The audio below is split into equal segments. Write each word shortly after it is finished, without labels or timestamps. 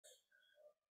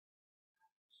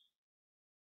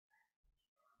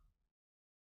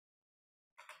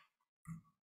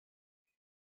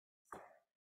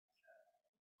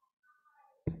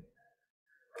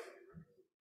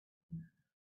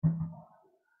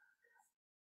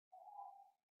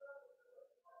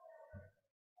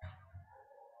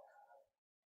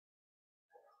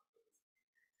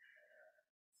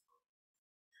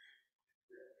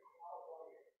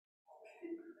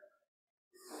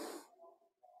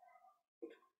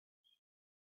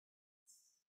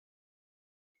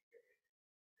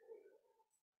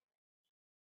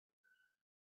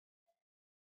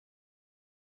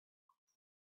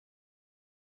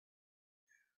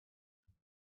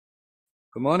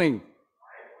Good morning.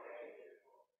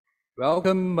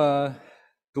 Welcome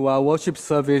to our worship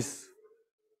service.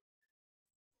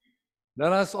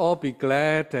 Let us all be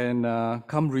glad and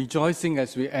come rejoicing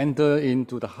as we enter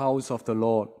into the house of the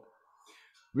Lord.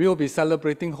 We will be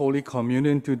celebrating Holy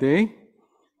Communion today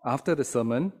after the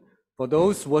sermon. For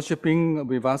those worshiping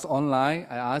with us online,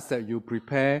 I ask that you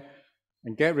prepare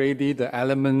and get ready the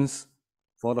elements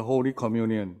for the Holy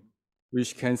Communion,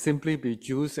 which can simply be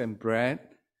juice and bread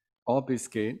or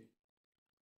biscuit.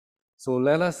 So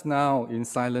let us now in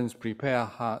silence prepare our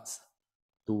hearts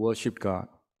to worship God.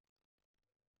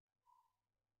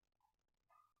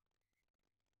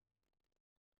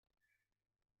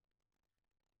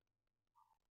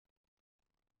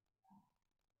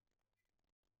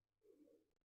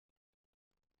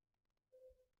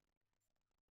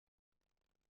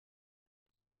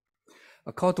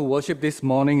 A call to worship this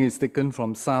morning is taken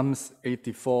from Psalms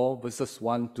 84, verses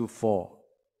 1 to 4.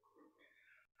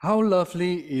 How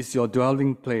lovely is your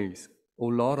dwelling place, O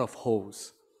Lord of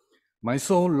hosts! My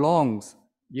soul longs,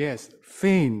 yes,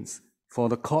 faints for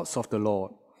the courts of the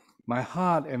Lord. My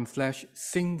heart and flesh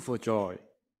sing for joy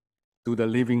to the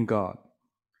living God.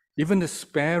 Even the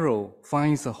sparrow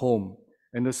finds a home,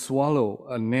 and the swallow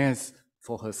a nest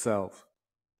for herself,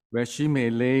 where she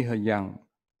may lay her young.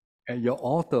 At your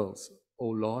altars, O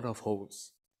Lord of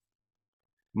hosts,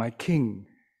 my King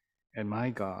and my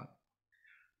God.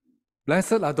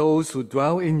 Blessed are those who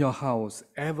dwell in your house,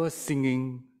 ever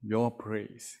singing your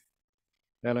praise.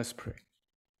 Let us pray.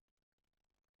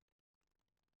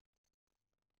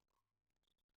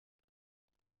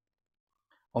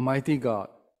 Almighty God,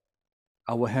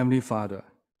 our Heavenly Father,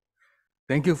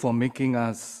 thank you for making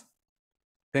us.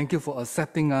 Thank you for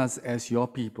accepting us as your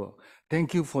people.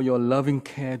 Thank you for your loving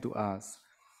care to us.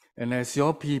 And as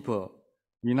your people,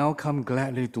 we now come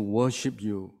gladly to worship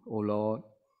you, O Lord.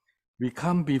 We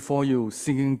come before you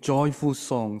singing joyful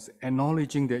songs,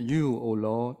 acknowledging that you, O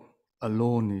Lord,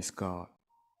 alone is God.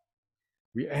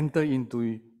 We enter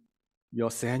into your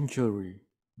sanctuary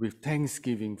with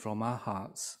thanksgiving from our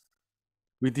hearts.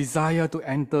 We desire to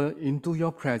enter into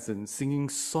your presence singing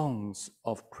songs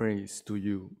of praise to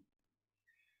you.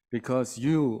 Because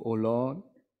you, O Lord,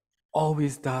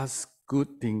 always does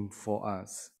good things for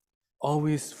us,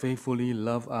 always faithfully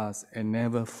love us and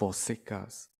never forsake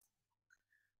us.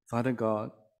 Father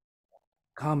God,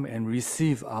 come and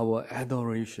receive our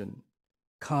adoration.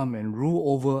 Come and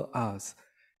rule over us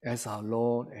as our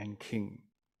Lord and King.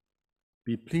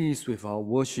 Be pleased with our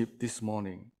worship this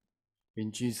morning.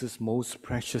 In Jesus' most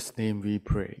precious name we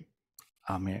pray.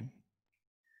 Amen.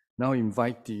 Now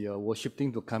invite the worship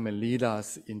team to come and lead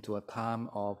us into a time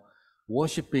of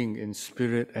worshiping in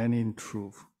spirit and in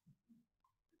truth.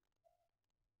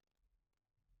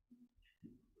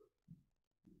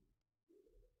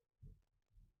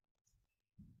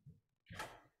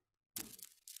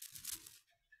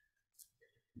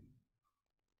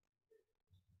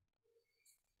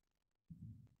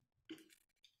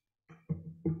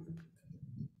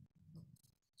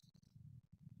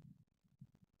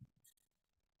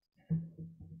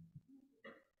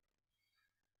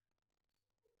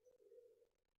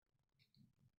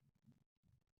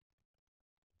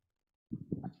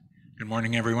 Good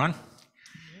morning, everyone.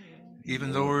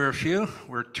 Even though we're a few,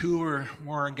 we're two or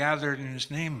more gathered in his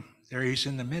name. There he's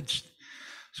in the midst.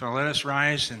 So let us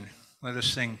rise and let us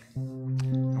sing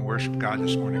and worship God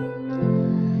this morning.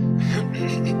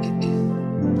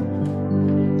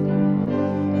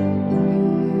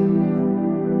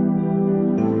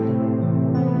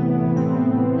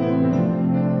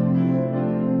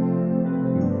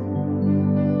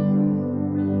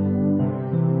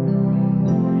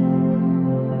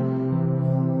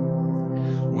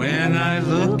 When I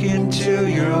look into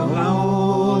your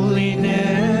holiness,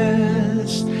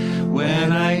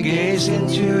 when I gaze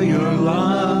into your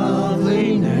loveliness,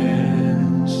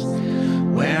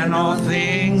 when all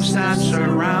things that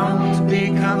surround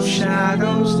become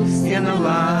shadows in the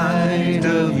light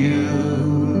of you,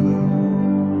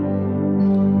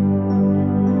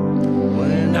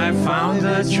 when I found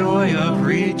the joy of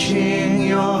reaching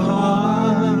your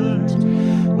heart,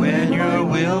 when your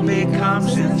will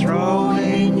becomes enthroned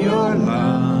in your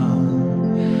love,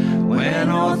 when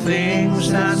all things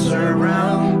that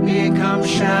surround become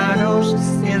shadows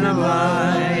in the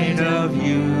light of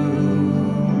you,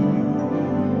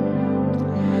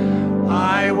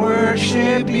 I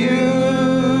worship you,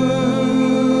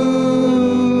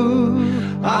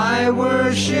 I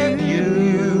worship you.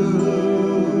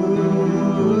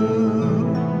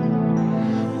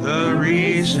 The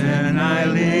reason I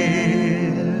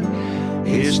live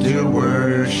is to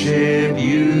worship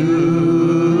you.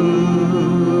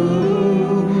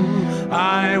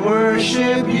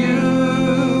 worship you.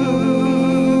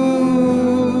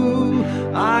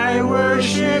 I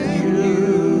worship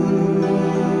you.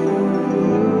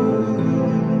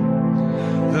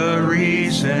 The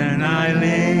reason I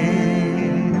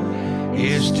live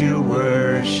is to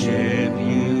worship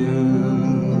you.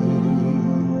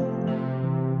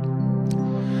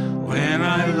 When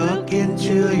I look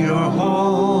into your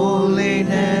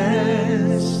holiness,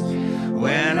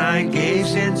 when I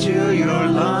gaze into your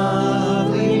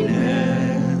loveliness,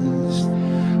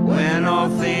 when all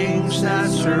things that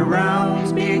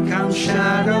surround become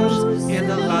shadows in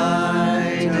the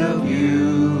light of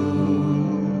you,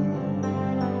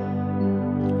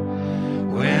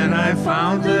 when I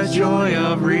found the joy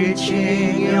of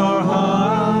reaching your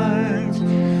heart,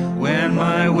 when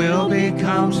my will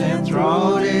becomes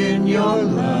enthralled in your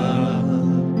love,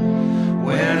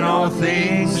 when all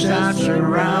things that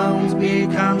surround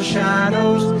become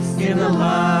shadows in the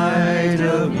light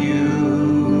of you,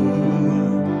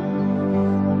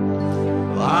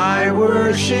 I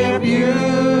worship you.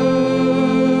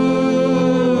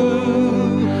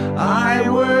 I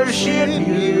worship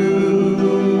you.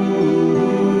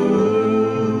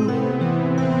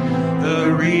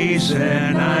 The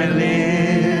reason I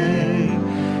live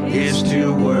is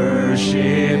to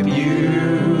worship you.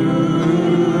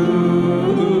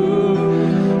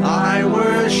 I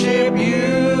worship you.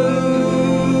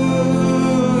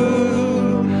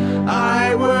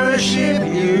 I worship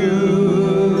you.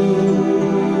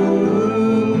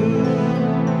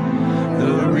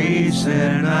 The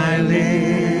reason I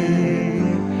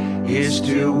live is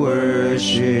to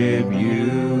worship you.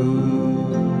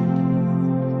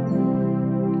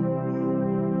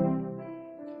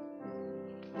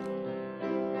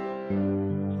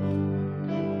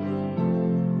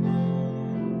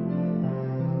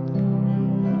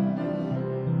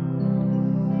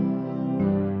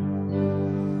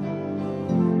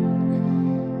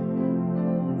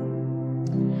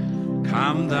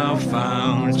 Come thou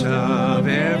fount of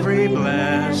every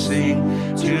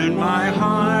blessing, tune my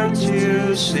heart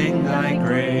to sing thy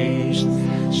grace.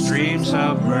 Streams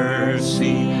of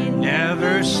mercy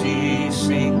never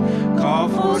ceasing, call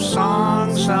for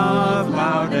songs of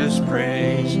loudest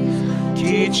praise.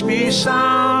 Teach me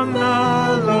some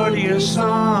melodious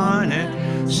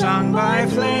sonnet, sung by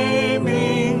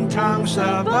flaming tongues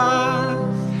above.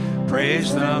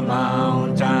 Praise the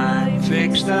mount I'm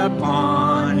fixed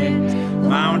upon it,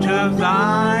 mount of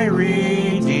thy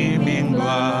redeeming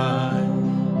blood.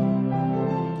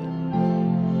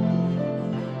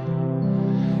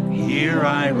 Here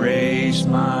I raise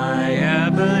my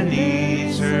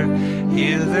Ebenezer,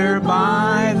 hither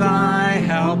by thy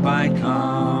help I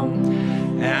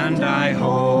come, and I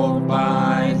hope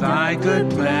by thy good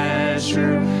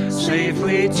pleasure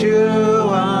safely to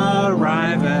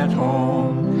arrive at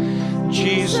home.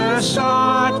 Jesus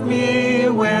sought me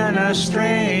when a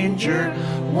stranger,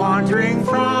 wandering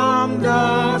from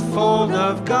the fold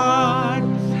of God.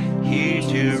 He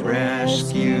to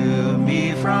rescue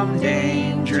me from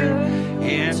danger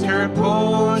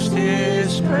interposed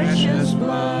his precious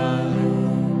blood.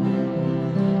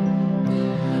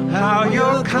 How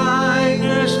your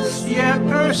kindness yet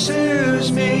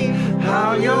pursues me,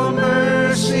 how your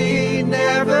mercy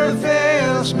never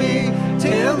fails me,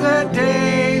 till the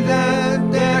day that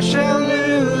death shall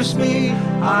lose me.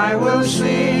 I will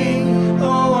sing,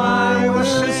 oh I will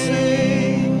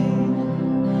sing.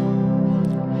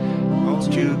 Oh,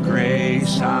 to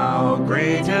grace how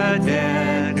great a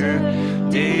debtor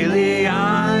daily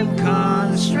I'm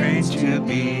constrained to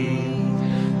be.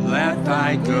 Let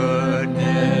thy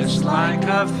goodness like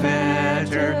a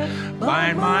fetter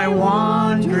bind my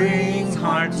wandering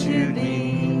heart to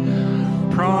thee.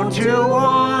 Prone to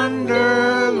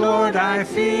wander, Lord, I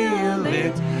feel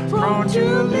it, prone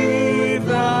to leave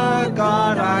the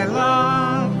God I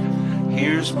love.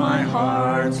 Here's my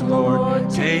heart, Lord,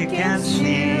 take and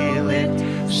seal it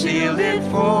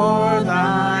for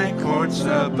thy courts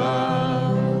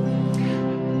above.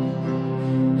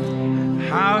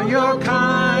 How your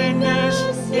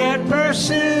kindness yet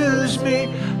pursues me,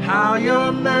 how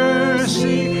your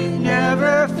mercy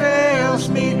never fails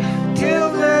me, till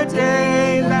the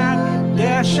day that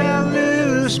death shall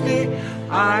lose me.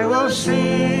 I will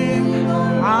sing,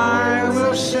 I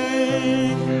will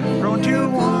sing. Prone to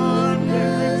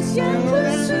wander, yet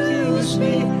pursues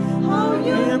me, how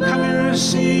your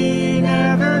mercy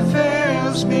never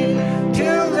fails me,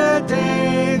 till the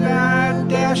day that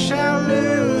death shall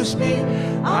lose me.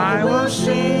 I will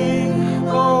sing,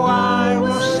 oh I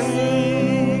will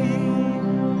sing.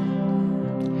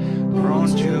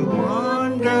 Prone to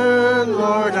wander,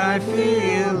 Lord, I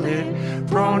feel it,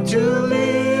 prone to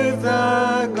leave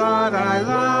the God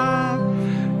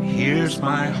Here's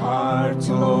my heart,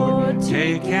 Lord,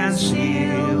 take and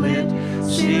seal it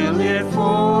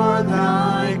for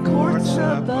thy courts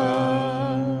above.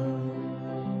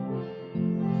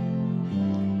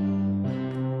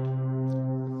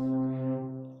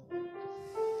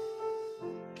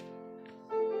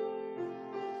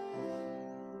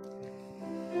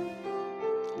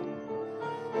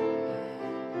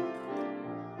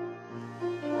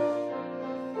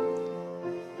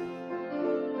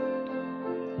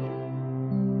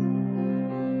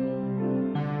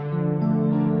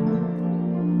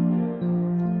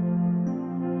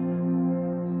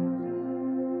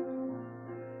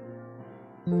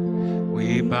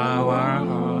 We bow our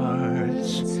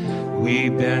hearts, we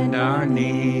bend our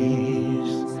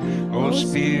knees. O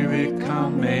Spirit,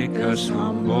 come make us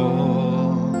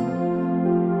humble.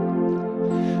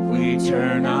 We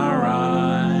turn our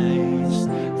eyes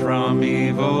from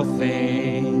evil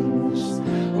things.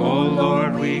 O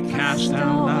Lord, we cast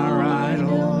down our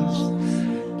idols.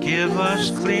 Give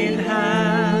us clean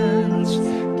hands,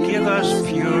 give us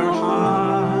pure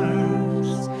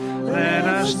hearts. Let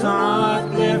us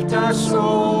not lift our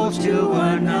souls to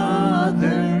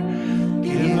another.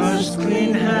 Give us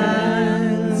clean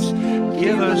hands,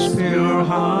 give us pure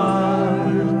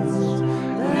hearts.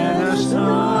 Let us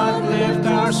not lift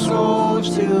our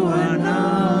souls to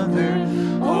another.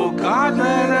 Oh God,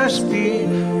 let us be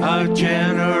a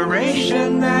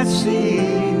generation that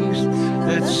seeks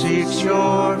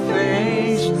your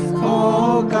face.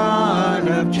 Oh God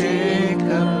of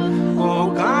Jacob,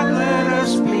 oh God, let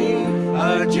us be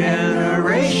a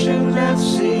generation that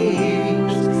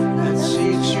seeks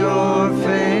your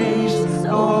face.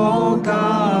 Oh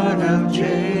God of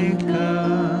Jacob.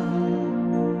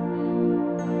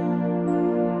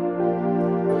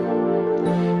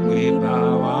 We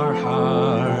bow our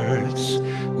hearts,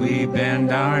 we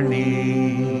bend our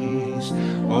knees.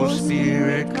 O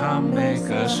Spirit, come make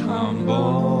us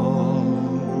humble.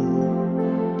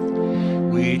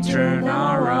 We turn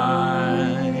our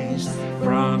eyes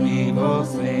from evil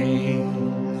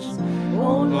things.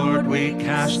 O Lord, we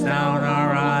cast down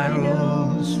our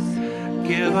idols.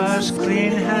 Give us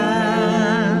clean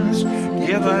hands,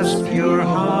 give us pure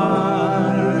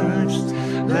hearts.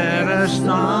 Let us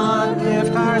not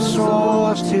lift our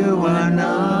souls to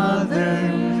another.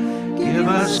 Give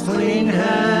us clean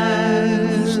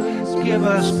hands, give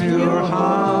us pure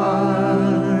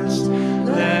hearts.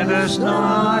 Let us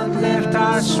not lift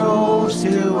our souls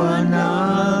to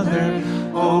another.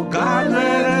 Oh God,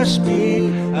 let us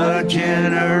be a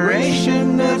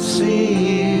generation that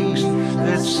seeks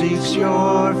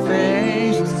your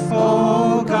face.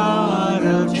 Oh God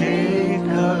of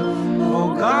Jacob,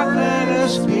 oh God, let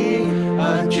us be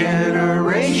a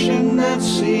generation that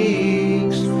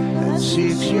seeks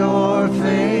your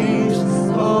face.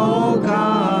 Oh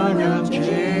God of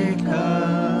Jacob.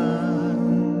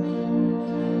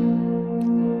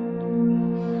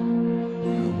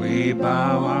 We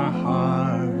bow our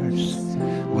hearts,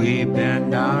 we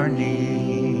bend our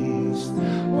knees.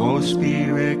 O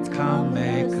Spirit, come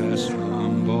make us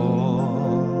humble.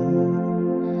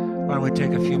 Why don't we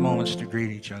take a few moments to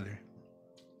greet each other?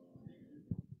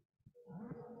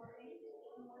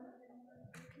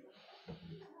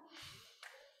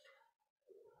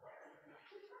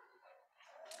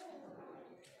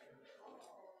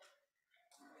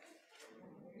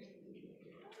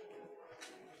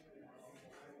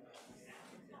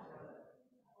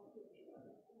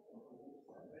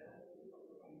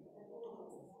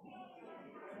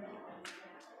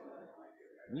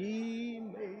 We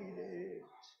made it.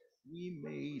 We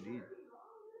made it.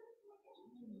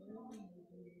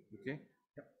 Okay?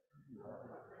 Yep.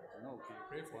 No, okay,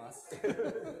 pray for us.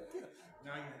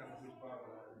 Now you know who's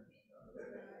Barbara.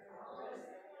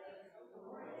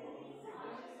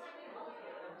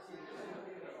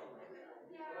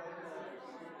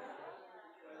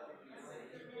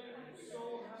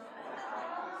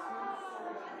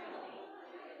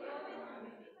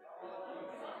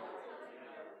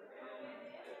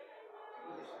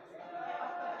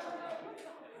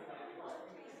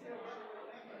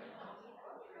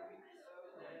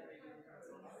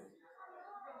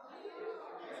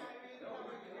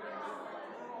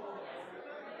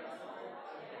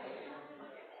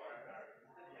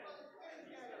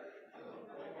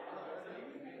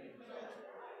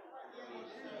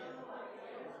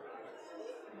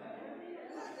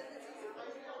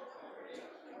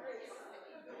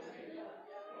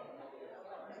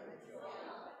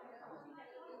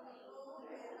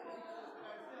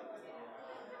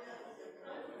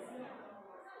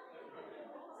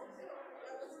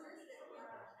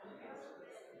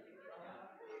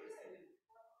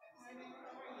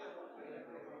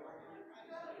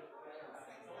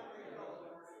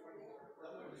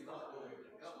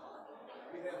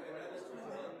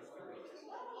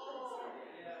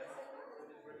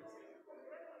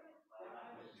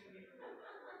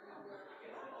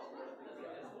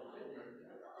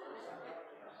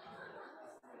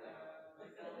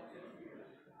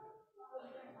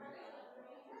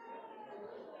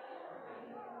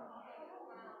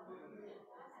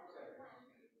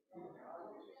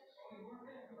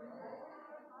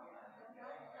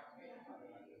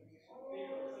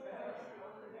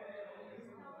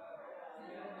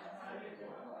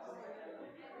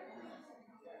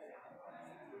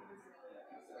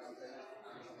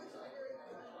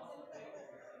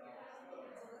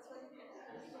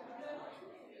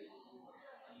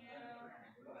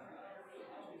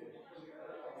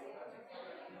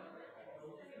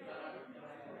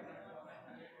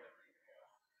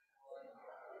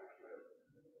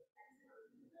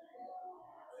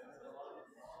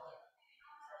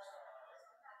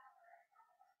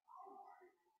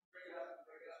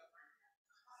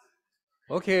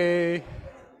 Okay,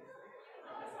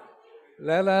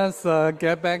 let us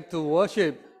get back to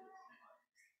worship.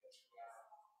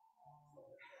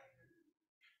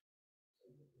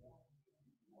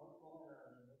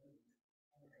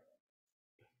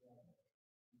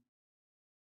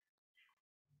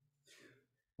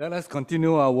 Let us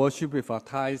continue our worship with our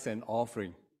tithes and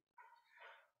offering.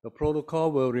 The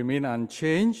protocol will remain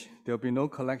unchanged. There will be no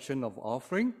collection of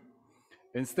offering.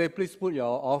 Instead, please put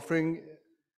your offering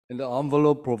in the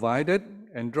envelope provided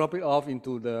and drop it off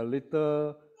into the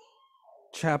little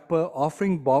chapel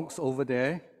offering box over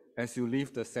there as you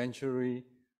leave the sanctuary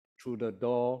through the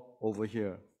door over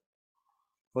here.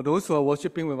 For those who are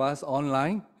worshiping with us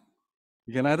online,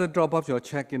 you can either drop off your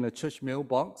check in the church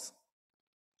mailbox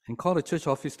and call the church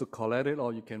office to collect it,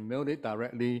 or you can mail it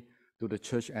directly to the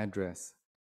church address.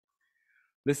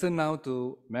 Listen now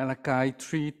to Malachi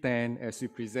 3:10 as we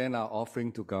present our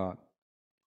offering to God.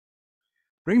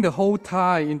 Bring the whole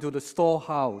tithe into the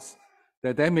storehouse,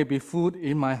 that there may be food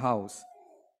in my house,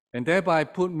 and thereby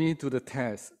put me to the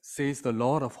test, says the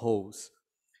Lord of hosts,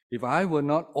 if I will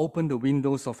not open the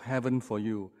windows of heaven for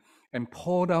you and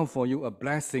pour down for you a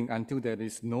blessing until there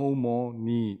is no more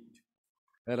need.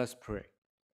 Let us pray.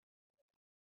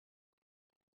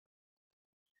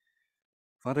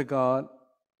 Father God,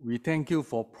 we thank you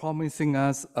for promising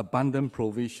us abundant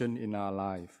provision in our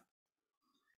life.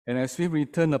 And as we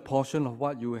return a portion of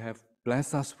what you have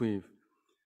blessed us with,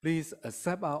 please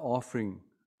accept our offering,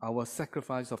 our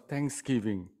sacrifice of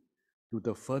thanksgiving to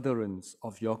the furtherance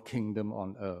of your kingdom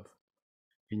on earth.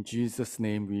 In Jesus'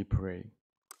 name we pray.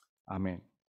 Amen.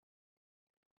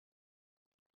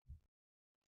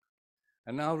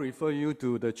 I now refer you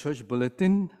to the church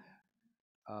bulletin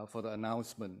for the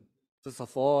announcement. First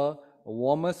of all, a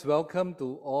warmest welcome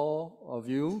to all of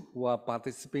you who are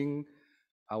participating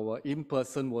our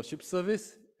in-person worship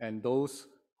service and those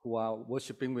who are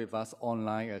worshiping with us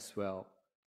online as well.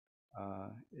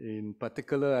 In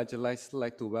particular, I'd just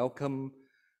like to welcome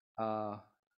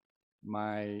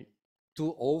my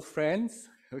two old friends,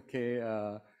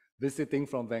 visiting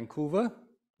from Vancouver.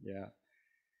 Yeah.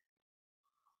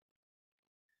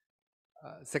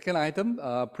 Second item,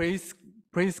 praise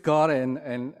God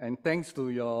and thanks to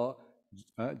your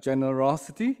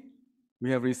generosity. We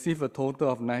have received a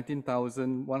total of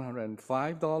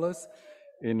 $19,105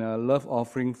 in a love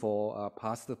offering for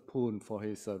Pastor Poon for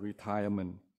his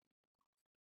retirement.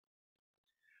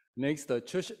 Next, the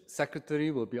church secretary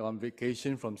will be on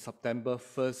vacation from September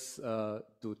 1st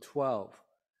to 12th.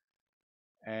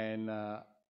 And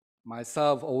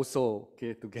myself also,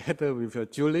 together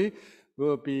with Julie,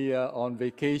 will be on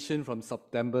vacation from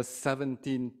September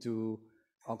 17th to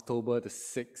October the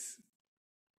 6th.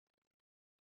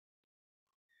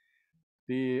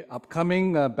 The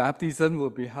upcoming baptism will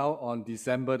be held on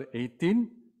December 18th.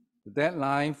 The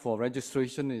deadline for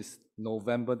registration is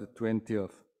November the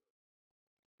 20th.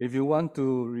 If you want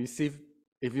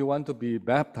to be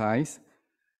baptized,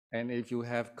 and if you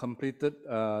have completed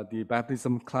the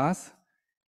baptism class,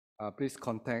 please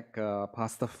contact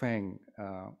Pastor Feng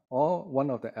or one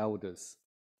of the elders.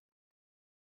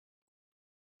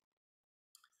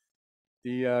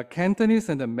 The Cantonese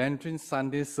and the Mandarin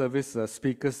Sunday service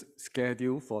speakers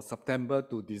schedule for September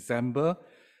to December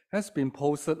has been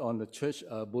posted on the church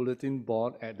bulletin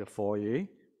board at the foyer.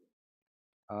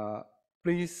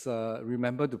 Please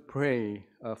remember to pray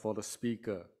for the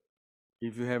speaker.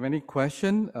 If you have any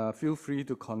question, feel free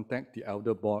to contact the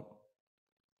elder board.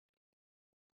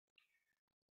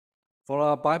 For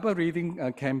our Bible reading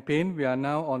campaign, we are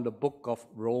now on the book of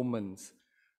Romans.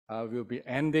 We'll be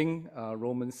ending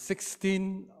Romans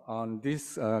 16 on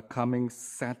this coming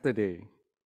Saturday.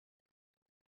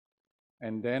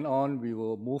 And then on, we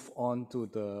will move on to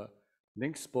the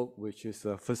next book, which is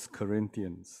 1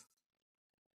 Corinthians.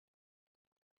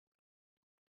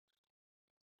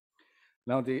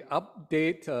 Now the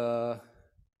update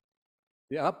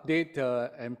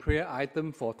and prayer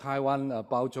item for Taiwan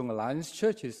Baozhong Alliance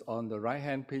Church is on the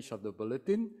right-hand page of the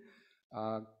bulletin.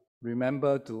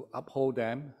 Remember to uphold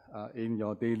them in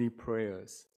your daily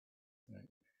prayers. Right.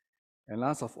 And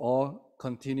last of all,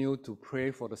 continue to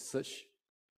pray for the search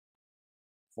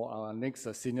for our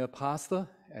next senior pastor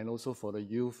and also for the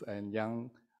youth and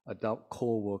young adult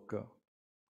co-worker.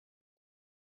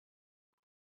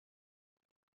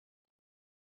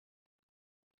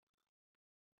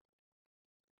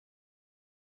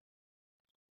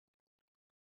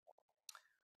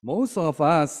 Most of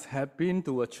us have been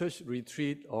to a church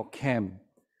retreat or camp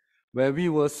where we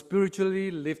were spiritually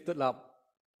lifted up.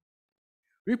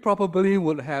 We probably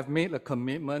would have made a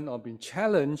commitment or been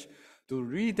challenged to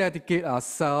rededicate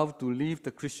ourselves to live the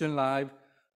Christian life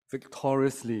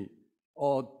victoriously,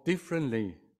 or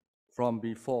differently from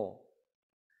before,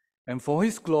 and for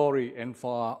His glory and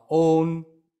for our own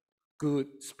good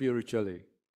spiritually.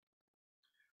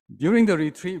 During the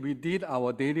retreat, we did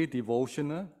our daily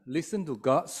devotional, listened to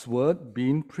God's word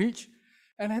being preached,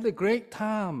 and had a great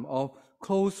time of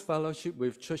close fellowship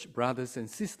with church brothers and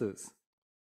sisters.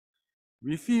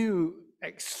 We feel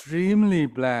extremely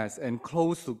blessed and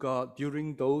close to God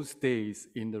during those days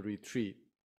in the retreat.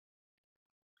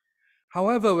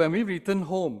 However, when we return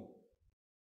home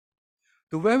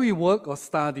to where we work or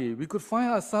study, we could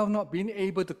find ourselves not being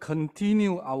able to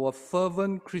continue our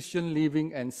fervent Christian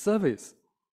living and service.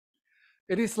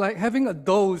 It is like having a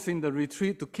dose in the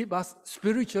retreat to keep us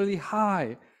spiritually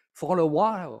high for a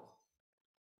while.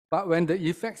 But when the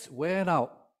effects wear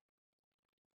out,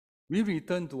 we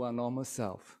return to our normal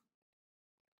self.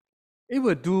 It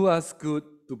will do us good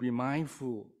to be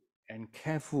mindful and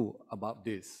careful about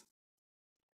this.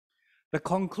 The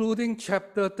concluding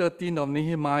chapter 13 of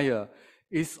Nehemiah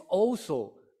is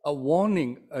also a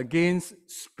warning against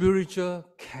spiritual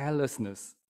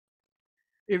carelessness.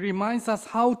 It reminds us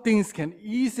how things can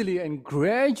easily and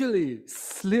gradually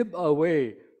slip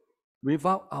away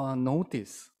without our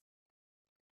notice.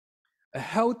 A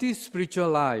healthy spiritual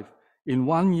life in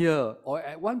 1 year or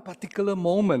at one particular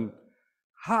moment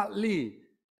hardly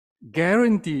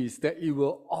guarantees that it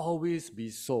will always be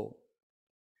so.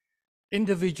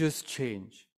 Individuals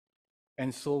change,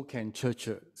 and so can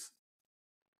churches.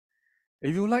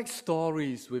 If you like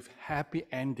stories with happy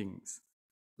endings,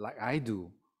 like I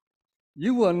do,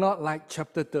 you will not like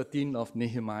chapter 13 of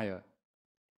Nehemiah.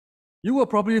 You will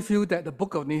probably feel that the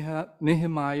book of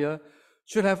Nehemiah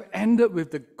should have ended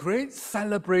with the great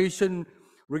celebration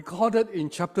recorded in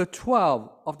chapter 12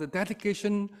 of the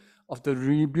dedication of the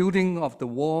rebuilding of the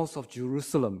walls of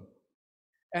Jerusalem.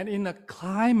 And in a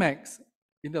climax,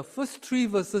 in the first 3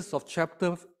 verses of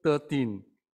chapter 13,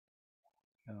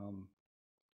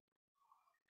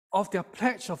 of their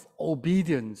pledge of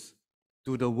obedience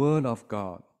to the word of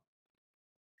God.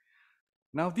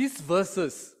 Now these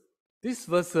verses,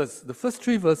 the first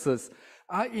 3 verses,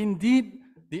 are indeed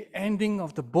the ending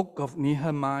of the book of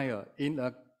Nehemiah in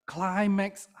a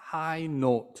climax high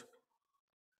note.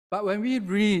 But when we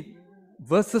read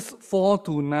verses 4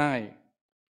 to 9,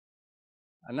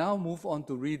 I now move on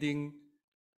to reading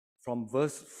from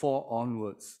verse 4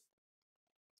 onwards.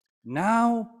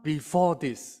 Now before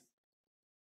this,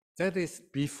 that is,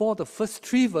 before the first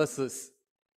 3 verses,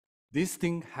 this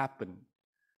thing happened.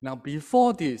 Now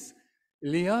before this,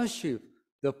 Eliashib,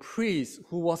 the priest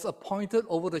who was appointed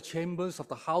over the chambers of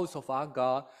the house of our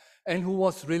God and who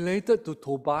was related to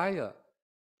Tobiah,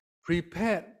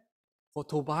 prepared for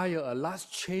Tobiah a large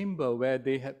chamber where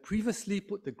they had previously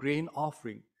put the grain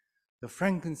offering, the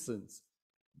frankincense,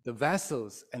 the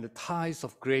vessels, and the tithes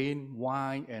of grain,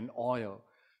 wine, and oil,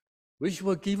 which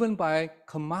were given by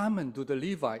commandment to the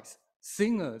Levites,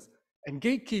 singers, and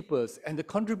gatekeepers, and the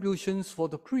contributions for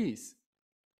the priests.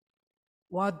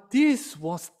 While this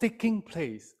was taking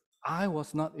place, I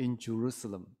was not in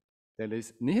Jerusalem. That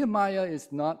is, Nehemiah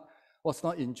was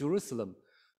not in Jerusalem.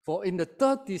 For in the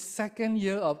 32nd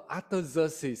year of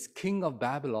Artaxerxes, king of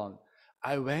Babylon,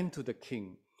 I went to the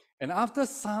king. And after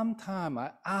some time,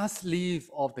 I asked leave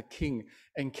of the king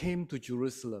and came to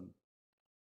Jerusalem.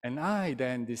 And I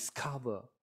then discovered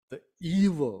the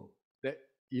evil that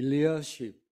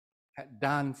Eliashib had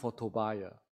done for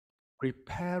Tobiah,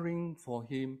 preparing for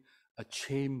him a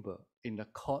chamber in the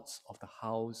courts of the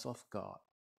house of God.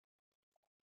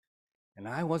 And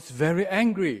I was very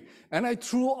angry, and I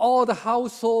threw all the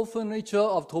household furniture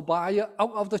of Tobiah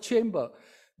out of the chamber.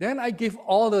 Then I gave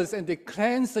orders, and they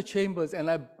cleansed the chambers,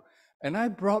 and I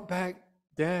brought back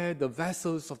there the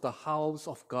vessels of the house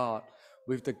of God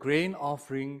with the grain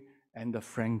offering and the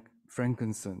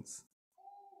frankincense.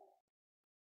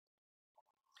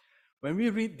 When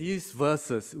we read these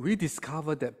verses, we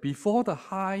discover that before the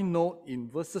high note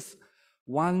in verses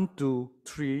 1 to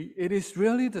 3, it is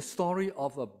really the story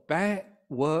of a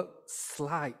backward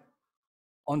slide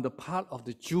on the part of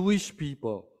the Jewish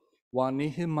people while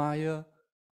Nehemiah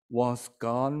was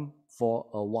gone for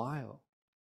a while.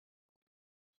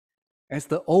 As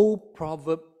the old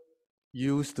proverb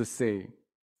used to say,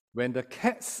 when the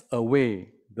cat's away,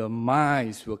 the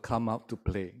mice will come out to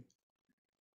play.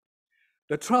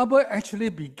 The trouble actually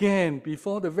began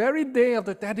before the very day of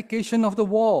the dedication of the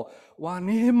wall, while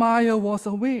Nehemiah was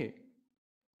away.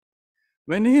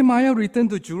 When Nehemiah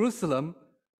returned to Jerusalem,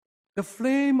 the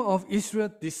flame of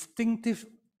Israel's distinctive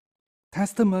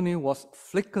testimony was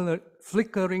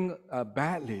flickering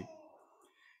badly.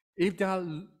 If their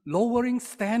lowering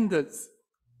standards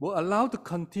were allowed to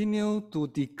continue to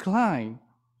decline,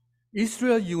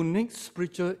 Israel's unique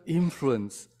spiritual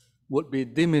influence would be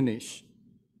diminished.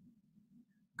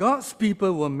 God's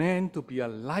people were meant to be a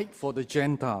light for the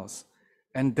Gentiles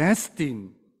and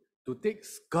destined to take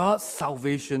God's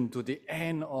salvation to the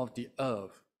end of the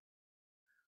earth.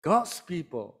 God's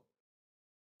people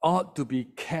ought to be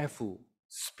careful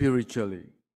spiritually.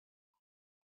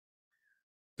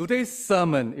 Today's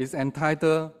sermon is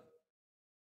entitled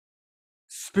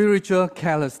Spiritual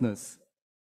Carelessness.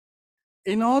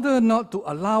 In order not to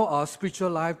allow our spiritual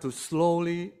life to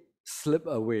slowly slip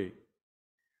away,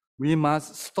 we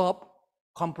must stop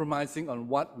compromising on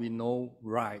what we know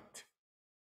right.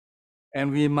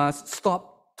 And we must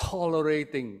stop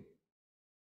tolerating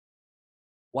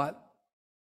what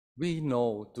we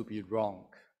know to be wrong.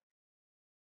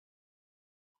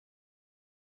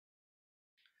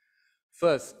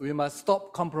 First, we must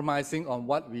stop compromising on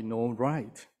what we know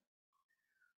right.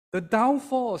 The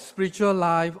downfall of spiritual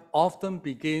life often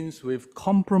begins with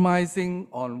compromising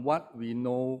on what we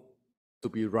know to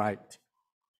be right.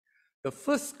 The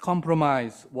first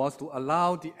compromise was to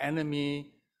allow the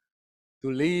enemy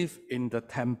to live in the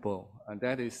temple, and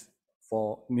that is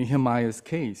for Nehemiah's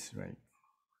case, right?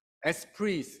 As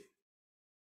priests,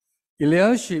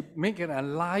 Eliashib made an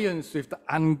alliance with the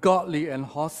ungodly and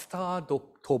hostile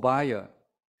Tobiah.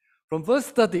 From verse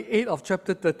 38 of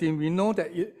chapter 13, we know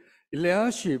that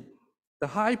Eliashib, the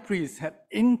high priest, had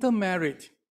intermarried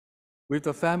with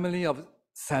the family of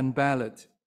Sanballat.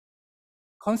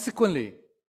 Consequently,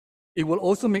 it will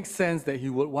also make sense that he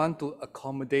would want to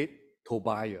accommodate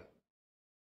Tobiah.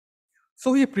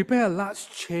 So he prepared a large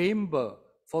chamber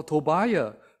for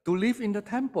Tobiah to live in the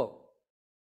temple.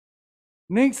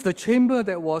 Next, the chamber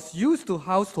that was used to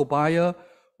house Tobiah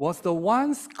was the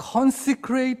once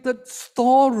consecrated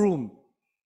storeroom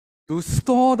to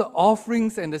store the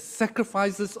offerings and the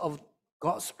sacrifices of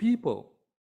God's people.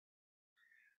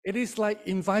 It is like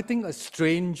inviting a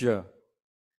stranger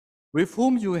with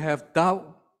whom you have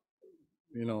doubt,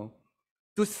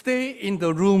 to stay in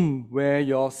the room where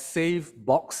your safe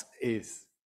box is.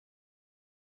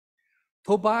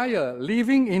 Tobiah,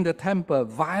 living in the temple,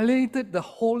 violated the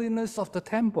holiness of the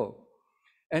temple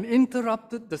and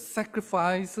interrupted the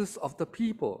sacrifices of the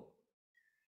people.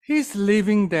 His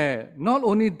living there not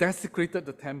only desecrated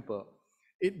the temple,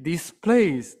 it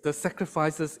displays the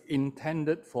sacrifices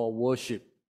intended for worship.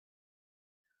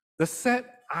 The sad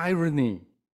irony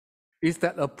is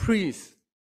that a priest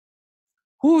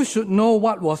who should know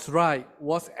what was right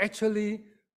was actually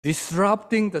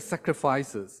disrupting the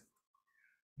sacrifices.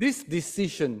 This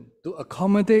decision to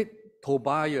accommodate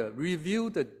Tobiah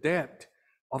revealed the depth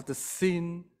of the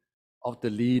sin of the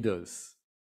leaders.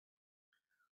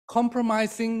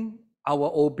 Compromising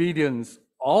our obedience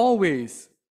always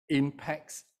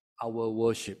impacts our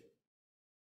worship.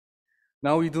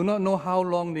 Now, we do not know how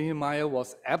long Nehemiah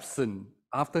was absent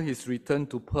after his return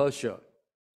to Persia,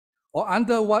 or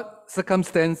under what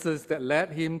circumstances that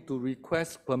led him to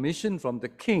request permission from the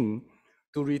king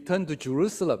to return to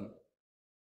Jerusalem.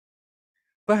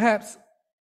 Perhaps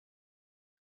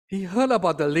he heard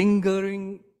about the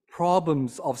lingering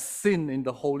problems of sin in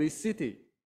the holy city.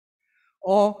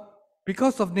 Or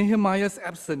because of Nehemiah's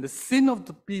absence, the sin of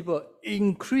the people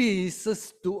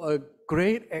increases to a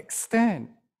great extent.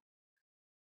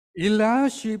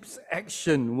 Eliashib's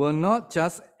actions were not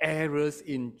just errors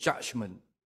in judgment.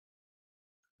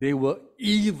 They were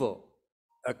evil,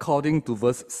 according to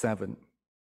verse 7.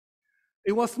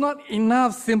 It was not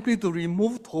enough simply to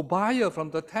remove Tobiah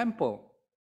from the temple.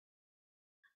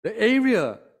 The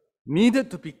area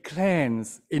needed to be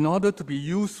cleansed in order to be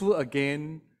useful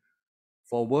again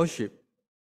for worship.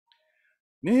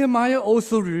 Nehemiah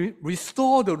also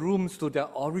restored the rooms to their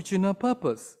original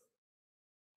purpose.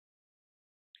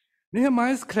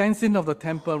 Nehemiah's cleansing of the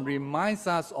temple reminds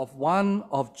us of one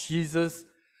of Jesus'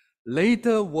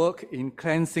 later work in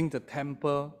cleansing the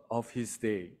temple of his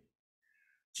day.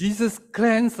 Jesus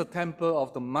cleansed the temple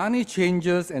of the money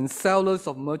changers and sellers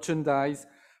of merchandise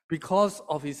because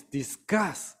of his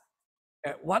disgust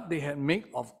at what they had made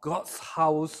of God's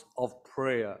house of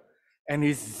prayer and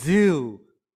his zeal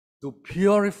to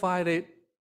purify it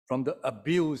from the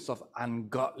abuse of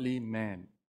ungodly men.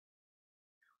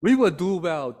 We will do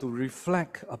well to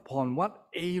reflect upon what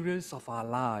areas of our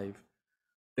life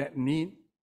that need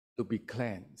to be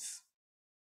cleansed.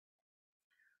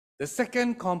 The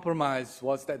second compromise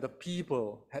was that the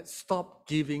people had stopped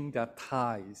giving their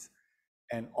tithes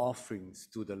and offerings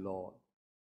to the Lord.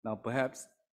 Now, perhaps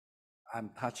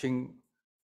I'm touching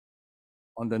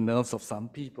on the nerves of some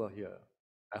people here.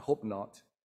 I hope not.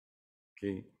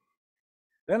 Okay.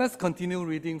 Let us continue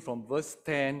reading from verse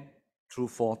 10 through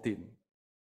 14.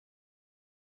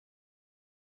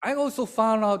 I also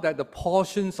found out that the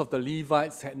portions of the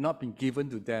Levites had not been given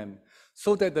to them,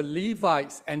 so that the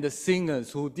Levites and the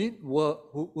singers who did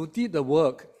the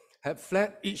work had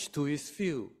fled each to his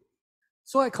field.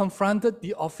 So I confronted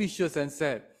the officials and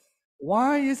said,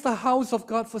 "Why is the house of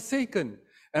God forsaken?"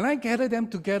 And I gathered them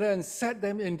together and set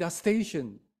them in their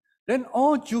station. Then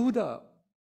all Judah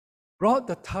brought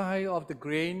the tithe of the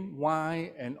grain,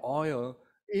 wine, and oil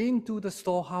into the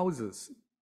storehouses.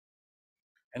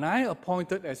 And I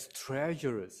appointed as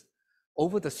treasurers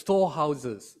over the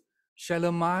storehouses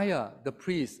Shelemiah the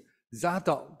priest,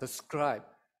 Zadok the scribe,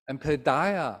 and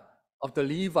Pedaiah of the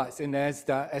Levites, and as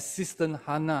their assistant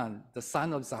Hanan, the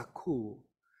son of Zakur,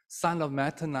 son of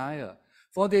Mattaniah.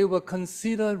 For they were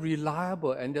considered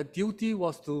reliable, and their duty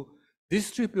was to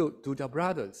distribute to their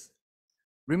brothers.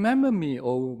 Remember me,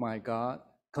 O my God,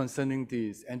 concerning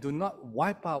this, and do not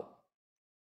wipe out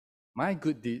my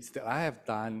good deeds that I have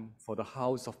done for the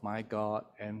house of my God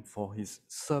and for his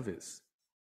service.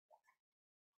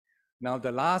 Now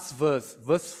the last verse,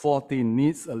 verse 14,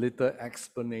 needs a little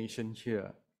explanation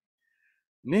here.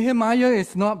 Nehemiah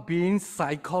is not being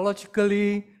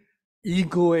psychologically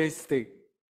egoistic,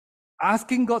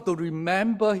 asking God to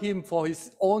remember him for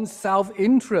his own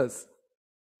self-interest,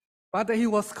 but that he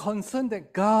was concerned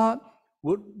that God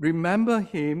would remember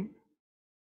him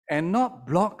and not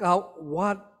block out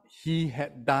what he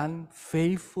had done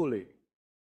faithfully.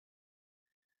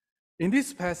 In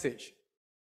this passage,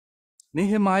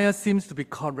 Nehemiah seems to be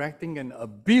correcting an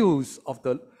abuse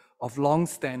of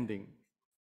long-standing.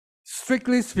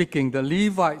 Strictly speaking, the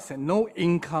Levites had no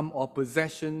income or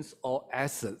possessions or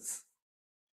assets.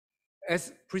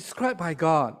 As prescribed by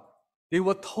God, they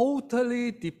were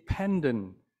totally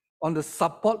dependent on the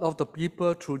support of the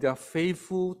people through their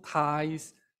faithful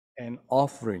tithes and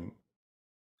offering.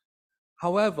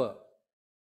 However,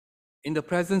 in the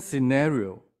present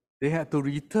scenario, they had to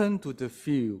return to the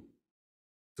field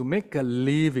to make a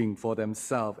living for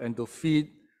themselves and to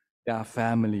feed their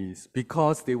families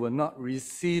because they were not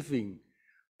receiving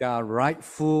their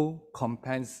rightful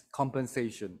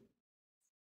compensation.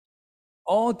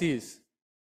 All this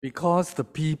because the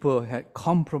people had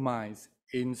compromised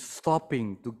in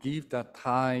stopping to give their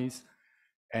tithes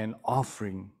and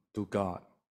offering to God.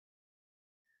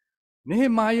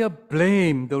 Nehemiah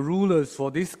blamed the rulers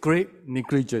for this great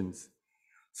negligence.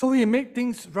 So he made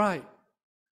things right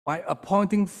by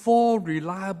appointing 4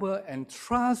 reliable and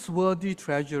trustworthy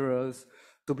treasurers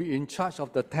to be in charge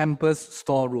of the temple's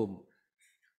storeroom.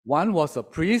 One was a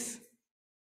priest,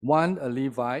 one a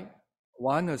Levite,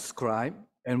 one a scribe,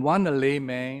 and one a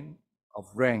layman of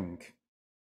rank.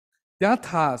 Their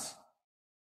task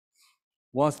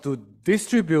was to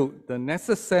distribute the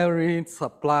necessary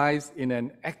supplies in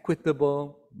an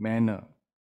equitable manner.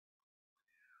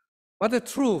 But the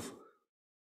truth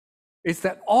is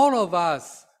that all of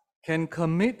us can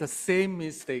commit the same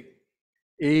mistake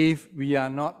if we are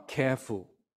not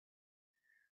careful.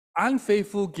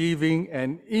 Unfaithful giving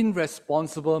and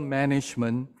irresponsible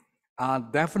management are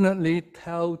definitely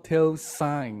telltale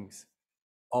signs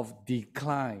of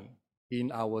decline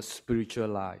in our spiritual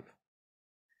life.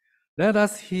 Let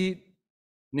us heed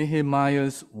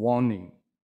Nehemiah's warning.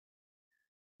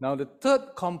 Now, the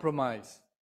third compromise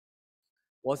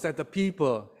was that the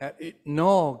people had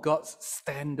ignored God's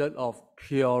standard of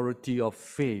purity of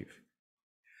faith.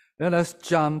 Let us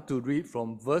jump to read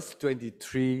from verse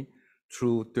 23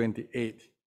 through 28.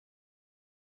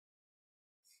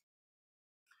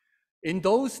 In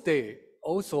those days,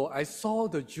 also I saw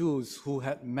the Jews who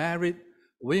had married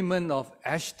women of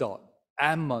Ashdod,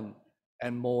 Ammon,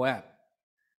 and Moab.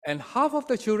 And half of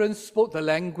the children spoke the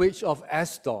language of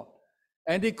Ashdod,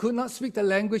 and they could not speak the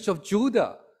language of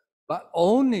Judah, but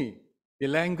only the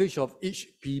language of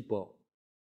each people.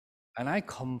 And I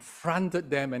confronted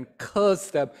them and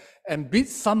cursed them and beat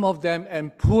some of them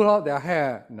and pulled out their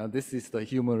hair. Now this is the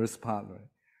humorous part,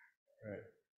 right?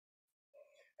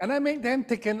 And I made them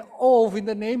take an oath in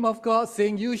the name of God,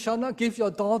 saying, "You shall not give your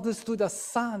daughters to the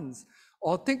sons,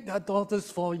 or take their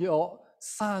daughters for your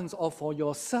sons or for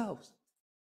yourselves.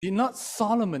 Did not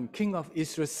Solomon, king of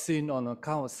Israel, sin on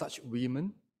account of such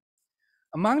women?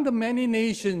 Among the many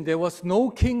nations, there was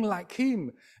no king like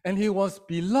him, and he was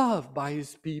beloved by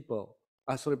his people,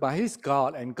 by his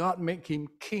God, and God made him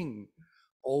king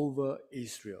over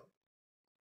Israel."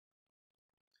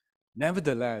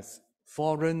 Nevertheless,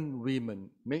 foreign women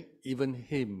make even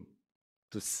him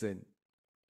to sin.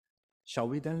 Shall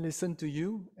we then listen to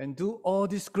you and do all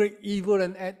this great evil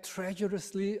and act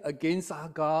treacherously against our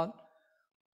God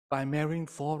by marrying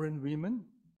foreign women?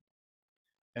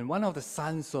 And one of the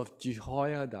sons of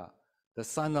Jehoiada, the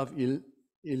son of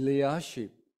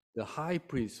Eliashib, the high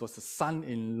priest, was the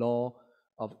son-in-law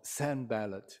of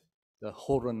Sanballat, the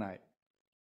Horonite.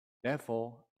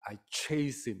 Therefore, I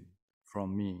chased him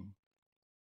from me.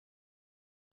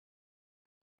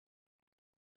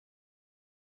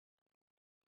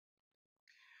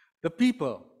 The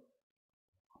people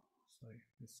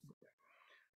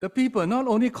not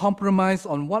only compromised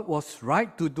on what was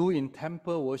right to do in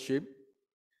temple worship,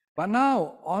 but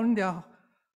now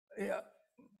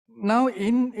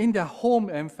in their home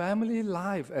and family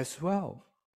life as well.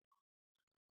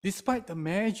 Despite the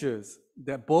measures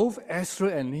that both Ezra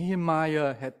and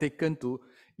Nehemiah had taken to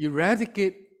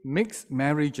eradicate mixed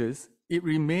marriages, it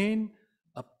remained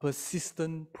a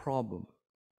persistent problem.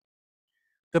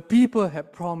 The people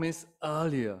had promised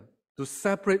earlier to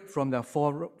separate from their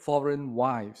foreign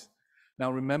wives.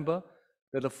 Now remember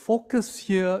that the focus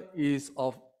here is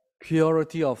of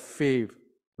purity of faith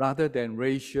rather than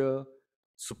racial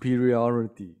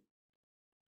superiority.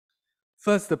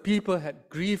 First, the people had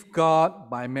grieved God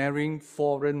by marrying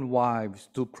foreign wives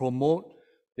to promote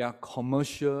their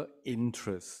commercial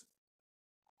interests.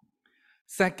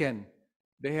 Second,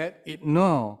 they had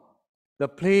ignored the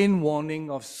plain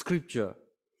warning of Scripture.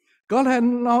 God had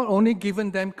not only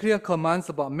given them clear commands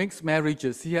about mixed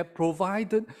marriages, He had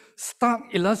provided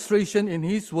stark illustration in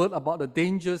His word about the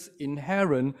dangers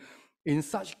inherent in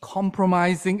such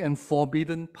compromising and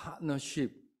forbidden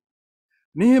partnership.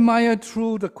 Nehemiah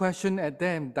threw the question at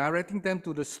them, directing them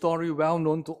to the story well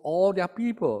known to all their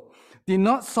people. Did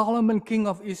not Solomon, king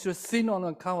of Israel, sin on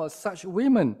account of such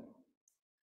women?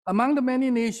 Among the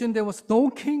many nations, there was no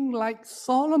king like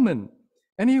Solomon,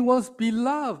 and he was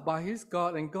beloved by his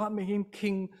God, and God made him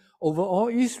king over all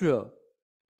Israel.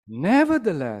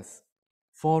 Nevertheless,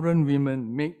 foreign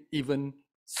women made even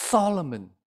Solomon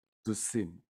to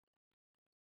sin.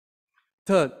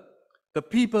 Third, the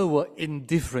people were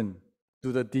indifferent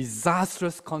to the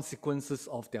disastrous consequences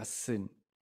of their sin.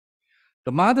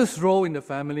 The mother's role in the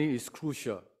family is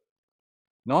crucial.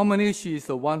 Normally, she is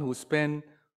the one who spends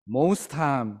most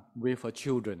time with her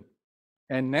children.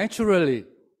 And naturally,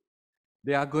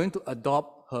 they are going to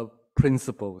adopt her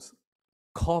principles,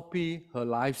 copy her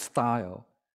lifestyle,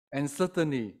 and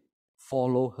certainly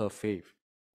follow her faith.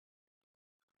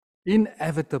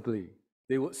 Inevitably,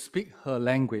 they would speak her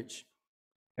language.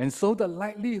 And so the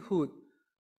likelihood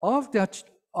of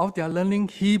their learning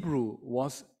Hebrew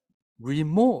was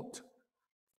remote.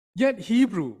 Yet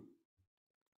Hebrew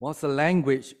was a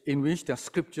language in which their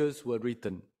scriptures were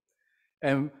written.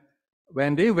 And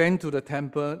when they went to the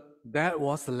temple, that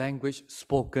was the language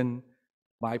spoken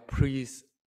by priests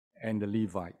and the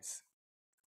Levites.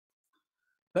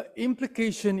 The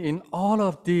implication in all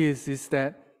of this is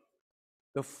that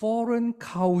the foreign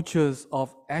cultures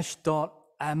of Ashdod,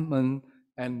 Ammon,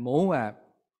 and Moab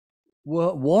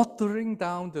were watering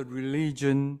down the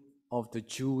religion of the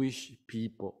Jewish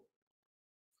people.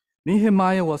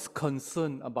 Nehemiah was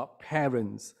concerned about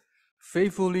parents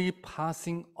faithfully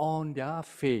passing on their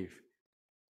faith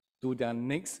to their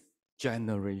next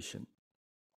generation.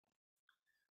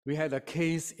 We had a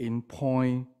case in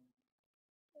point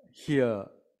here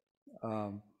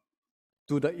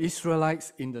to the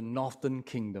Israelites in the northern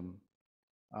kingdom,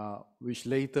 which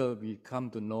later we come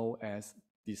to know as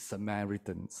the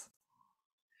Samaritans.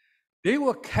 They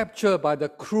were captured by the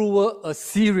cruel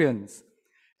Assyrians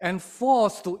and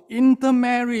forced to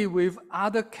intermarry with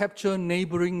other captured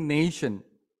neighboring nations.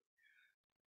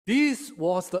 This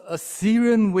was the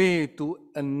Assyrian way to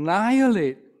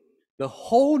annihilate the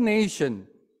whole nation.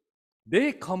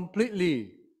 The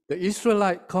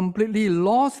Israelites completely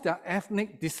lost their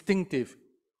ethnic distinctive.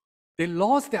 They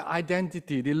lost their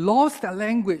identity, they lost their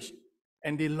language,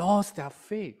 and they lost their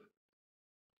faith.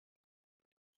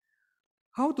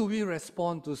 How do we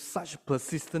respond to such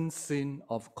persistent sin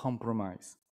of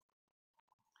compromise?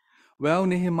 Well,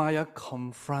 Nehemiah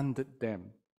confronted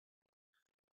them,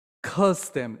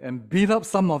 cursed them, and beat up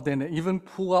some of them, and even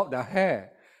pulled out their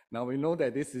hair. Now we know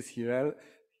that this is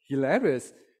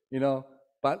hilarious,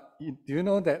 but do you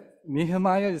know that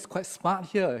Nehemiah is quite smart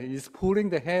here? He is pulling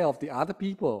the hair of the other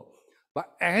people.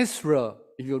 But Ezra,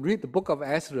 if you read the book of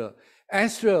Ezra,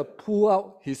 Ezra pulled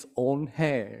out his own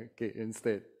hair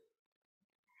instead.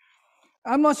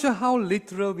 I'm not sure how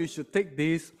literal we should take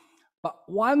this, but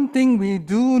one thing we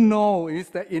do know is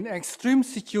that in extreme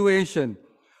situations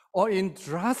or in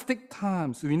drastic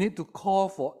times, we need to call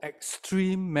for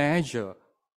extreme measure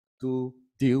to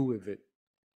deal with it.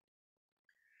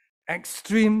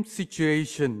 Extreme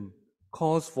situation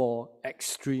calls for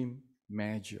extreme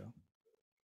measure.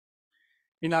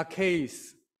 In our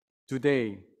case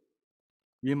today,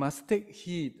 we must take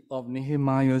heed of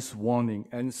Nehemiah's warning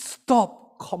and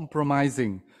stop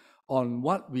compromising on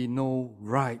what we know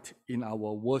right in our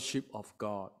worship of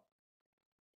God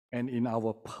and in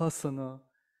our personal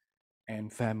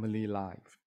and family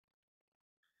life.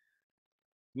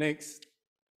 Next,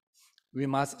 we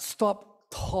must stop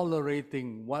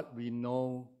tolerating what we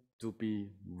know to be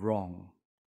wrong.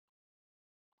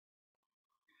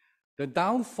 The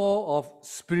downfall of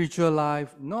spiritual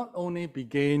life not only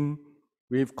began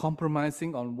with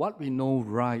compromising on what we know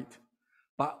right,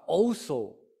 but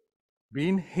also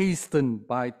being hastened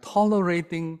by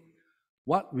tolerating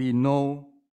what we know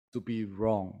to be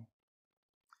wrong.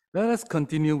 Let us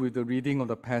continue with the reading of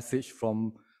the passage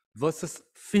from verses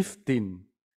 15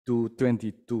 to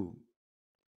 22.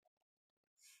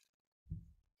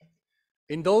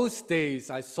 In those days,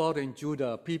 I saw in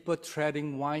Judah people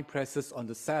treading wine presses on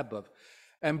the Sabbath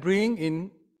and bringing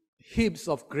in heaps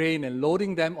of grain and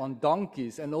loading them on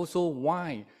donkeys, and also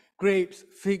wine, grapes,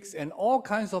 figs, and all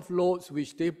kinds of loads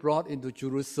which they brought into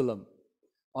Jerusalem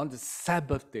on the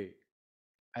Sabbath day.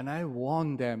 And I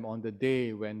warned them on the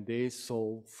day when they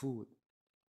sold food.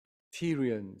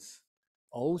 Tyrians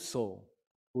also,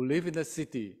 who live in the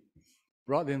city,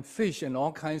 brought in fish and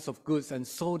all kinds of goods and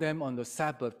sold them on the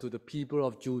Sabbath to the people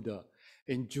of Judah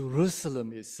in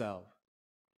Jerusalem itself.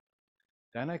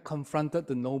 Then I confronted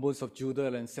the nobles of Judah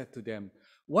and said to them,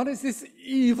 "What is this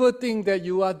evil thing that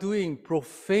you are doing,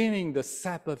 profaning the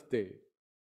Sabbath day?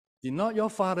 Did not your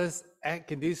fathers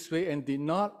act in this way, and did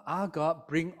not our God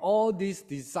bring all this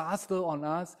disaster on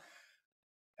us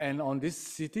and on this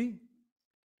city?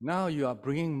 Now you are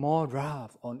bringing more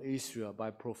wrath on Israel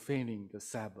by profaning the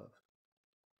Sabbath."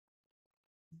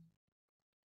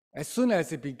 As soon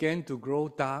as it began to grow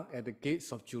dark at the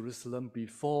gates of Jerusalem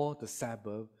before the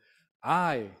Sabbath,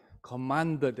 I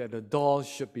commanded that the doors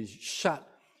should be shut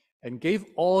and gave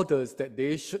orders that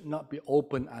they should not be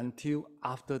opened until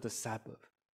after the Sabbath.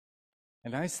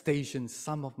 And I stationed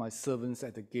some of my servants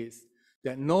at the gates,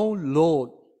 that no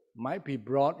load might be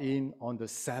brought in on the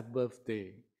Sabbath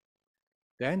day.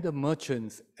 Then the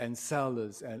merchants and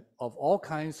sellers and of all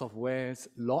kinds of wares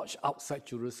lodged outside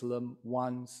Jerusalem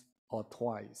once or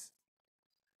twice.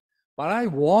 But I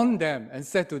warned them and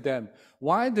said to them,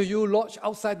 "Why do you lodge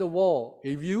outside the wall?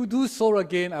 If you do so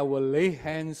again, I will lay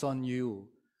hands on you."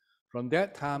 From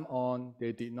that time on,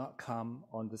 they did not come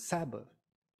on the Sabbath.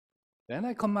 Then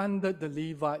I commanded the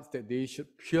Levites that they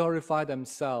should purify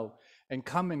themselves and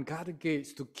come and guard the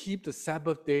gates to keep the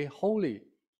Sabbath day holy.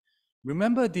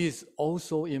 Remember this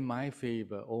also in my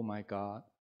favor, O my God,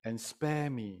 and spare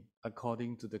me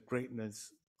according to the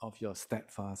greatness of your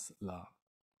steadfast love.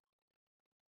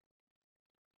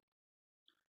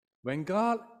 When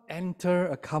God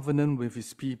entered a covenant with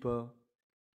his people,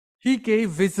 he gave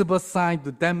visible signs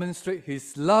to demonstrate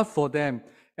his love for them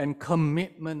and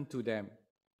commitment to them.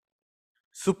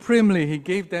 Supremely, he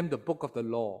gave them the book of the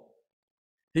law.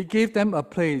 He gave them a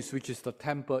place, which is the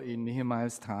temple in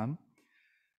Nehemiah's time.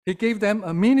 He gave them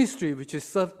a ministry, which is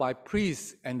served by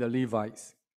priests and the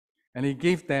Levites. And he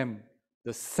gave them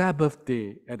the Sabbath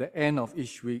day at the end of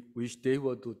each week, which they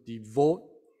were to devote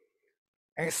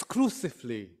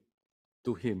exclusively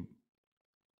to him.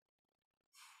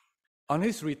 On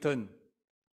his return,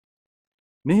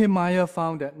 Nehemiah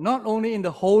found that not only in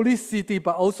the holy city,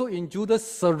 but also in Judah's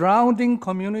surrounding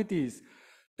communities,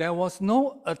 there was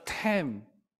no attempt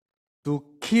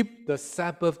to keep the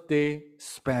Sabbath day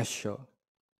special.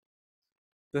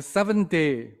 The seventh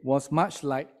day was much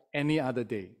like any other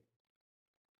day.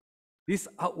 This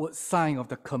outward sign of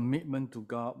the commitment to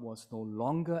God was no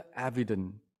longer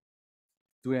evident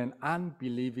to an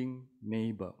unbelieving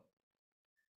neighbor.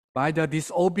 By their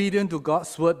disobedience to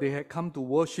God's word, they had come to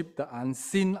worship the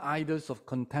unseen idols of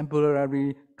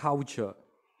contemporary culture.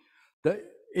 The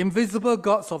invisible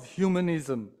gods of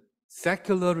humanism,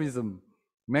 secularism,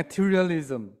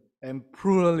 materialism, and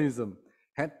pluralism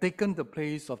had taken the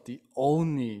place of the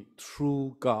only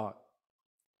true God.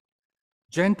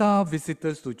 Gentile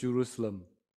visitors to Jerusalem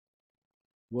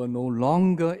were no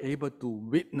longer able to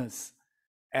witness,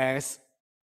 as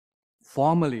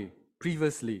formerly,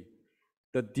 previously,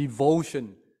 the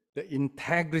devotion, the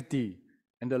integrity,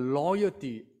 and the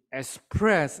loyalty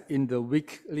expressed in the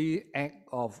weekly act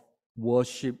of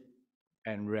worship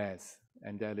and rest,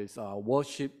 and that is our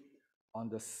worship on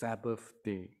the Sabbath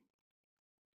day.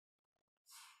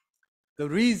 The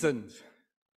reason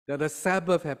that the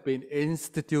Sabbath had been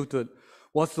instituted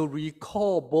was to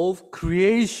recall both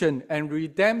creation and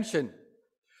redemption.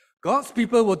 God's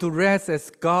people were to rest as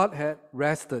God had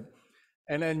rested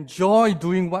and enjoy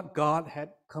doing what God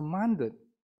had commanded.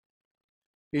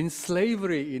 In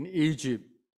slavery in Egypt,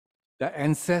 the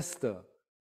ancestor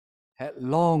had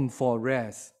longed for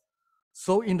rest.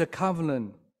 So in the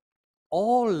covenant,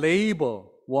 all labor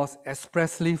was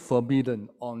expressly forbidden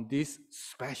on this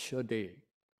special day,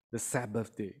 the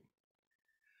Sabbath day.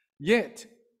 Yet,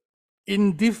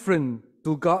 indifferent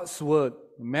to God's word,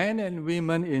 men and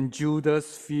women in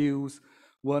Judah's fields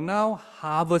were now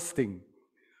harvesting,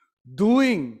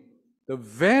 doing the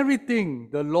very thing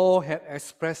the law had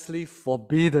expressly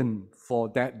forbidden for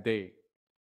that day.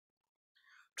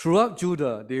 Throughout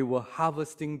Judah, they were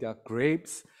harvesting their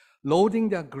grapes, loading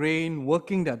their grain,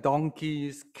 working their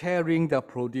donkeys, carrying their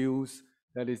produce,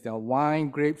 that is their wine,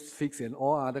 grapes, figs, and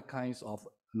all other kinds of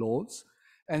loads,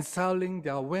 and selling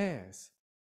their wares,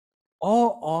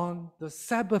 all on the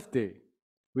Sabbath day,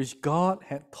 which God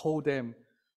had told them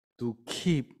to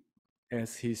keep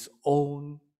as his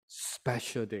own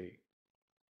special day.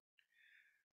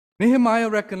 Nehemiah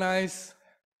recognized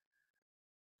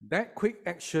that quick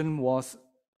action was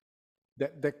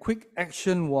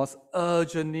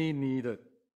urgently needed.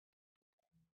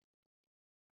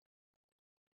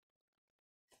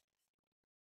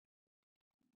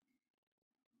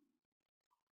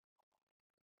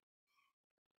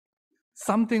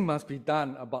 Something must be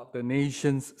done about the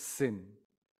nation's sin.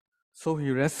 So he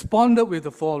responded with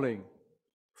the following.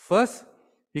 First,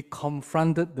 he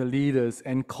confronted the leaders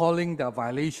and calling their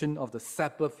violation of the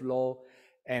Sabbath law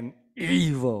an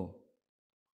evil.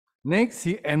 Next,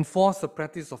 he enforced the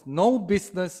practice of no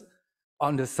business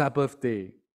on the Sabbath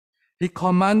day. He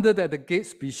commanded that the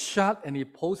gates be shut, and he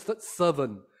posted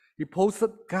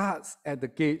guards at the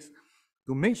gates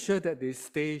to make sure that they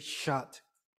stay shut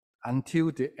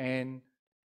until the end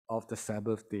of the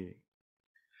Sabbath day.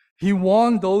 He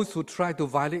warned those who tried to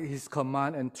violate his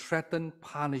command and threatened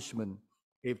punishment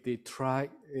if they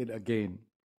tried it again.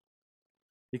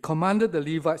 He commanded the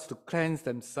Levites to cleanse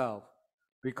themselves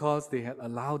because they had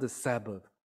allowed the Sabbath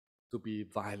to be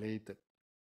violated.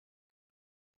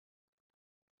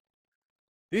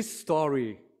 This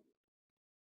story,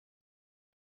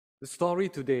 the story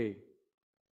today,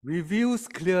 reveals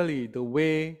clearly the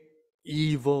way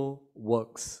evil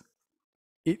works.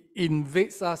 It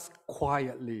invades us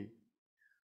quietly.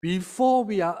 Before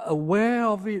we are aware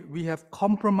of it, we have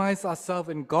compromised ourselves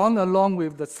and gone along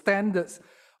with the standards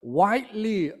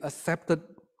widely accepted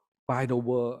by the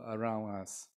world around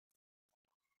us.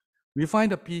 We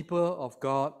find the people of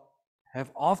God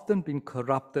have often been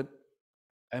corrupted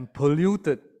and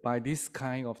polluted by this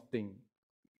kind of thing.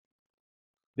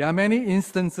 There are many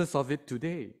instances of it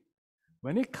today.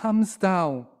 When it comes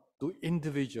down to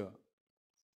individual,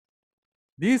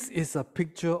 this is a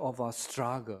picture of our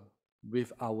struggle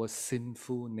with our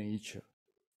sinful nature.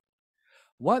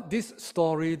 What this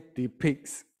story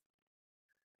depicts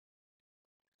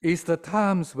is the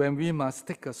times when we must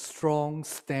take a strong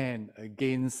stand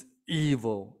against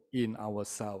evil in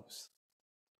ourselves.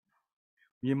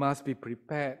 We must be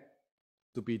prepared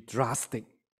to be drastic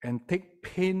and take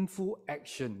painful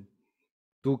action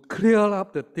to clear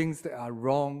up the things that are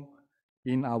wrong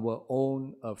in our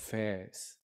own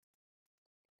affairs.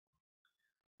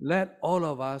 Let all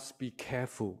of us be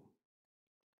careful.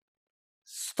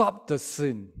 Stop the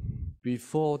sin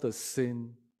before the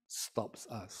sin stops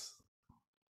us.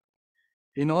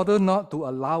 In order not to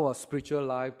allow our spiritual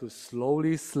life to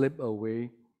slowly slip away,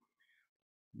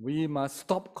 we must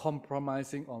stop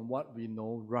compromising on what we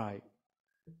know right,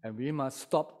 and we must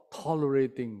stop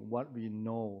tolerating what we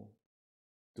know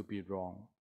to be wrong.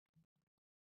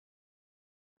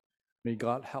 May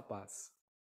God help us.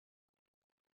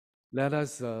 Let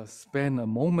us spend a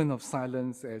moment of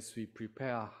silence as we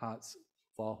prepare our hearts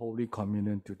for our Holy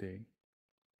Communion today.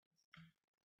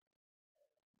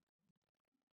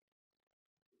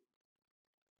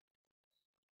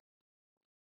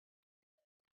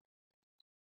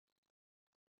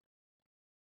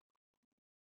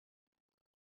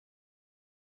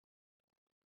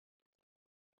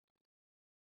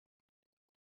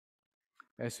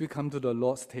 As we come to the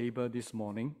Lord's table this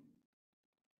morning,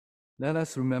 let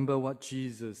us remember what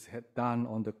Jesus had done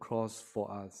on the cross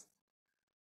for us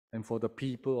and for the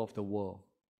people of the world.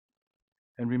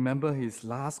 And remember his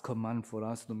last command for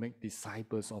us to make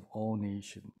disciples of all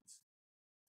nations.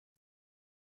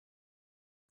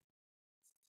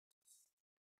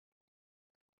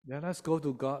 Let us go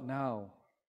to God now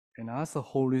and ask the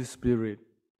Holy Spirit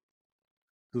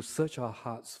to search our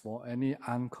hearts for any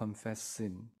unconfessed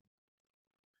sin.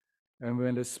 And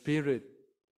when the Spirit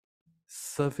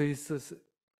surfaces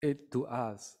it to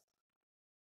us,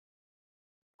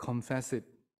 confess it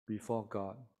before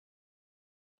God.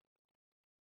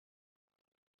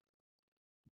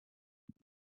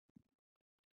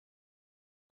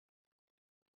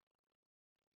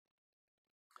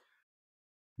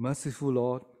 Merciful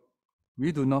Lord,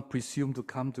 we do not presume to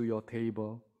come to your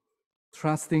table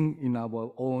trusting in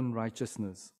our own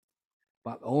righteousness,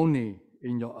 but only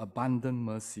in your abundant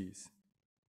mercies.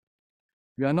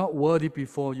 We are not worthy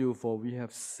before you, for we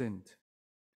have sinned.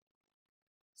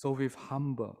 So with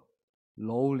humble,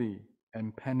 lowly,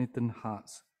 and penitent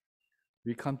hearts,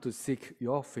 we come to seek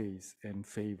your face and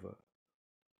favor.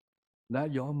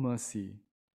 Let your mercy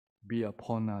be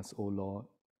upon us, O Lord,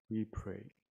 we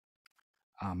pray.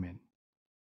 Amen.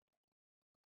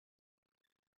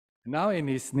 Now in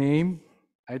his name,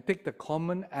 I take the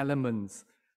common elements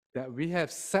that we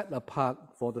have set apart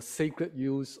for the sacred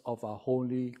use of our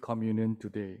Holy Communion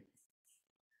today.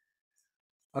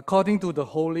 According to the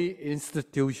holy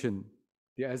institution,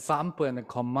 the example and the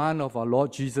command of our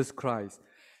Lord Jesus Christ,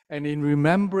 and in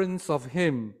remembrance of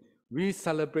him, we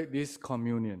celebrate this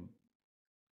communion.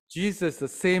 Jesus, the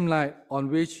same night on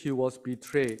which he was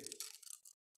betrayed,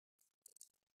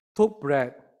 took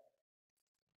bread,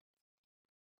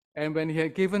 and when he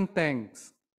had given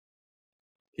thanks,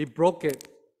 he broke it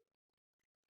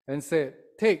and said,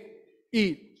 "Take,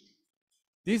 eat.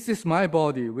 This is my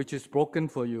body, which is broken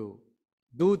for you.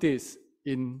 Do this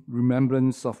in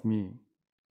remembrance of me."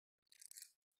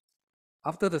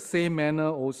 After the same manner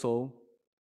also,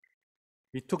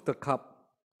 he took the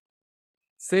cup,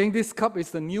 saying, "This cup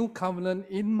is the new covenant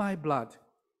in my blood.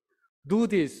 Do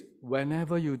this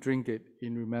whenever you drink it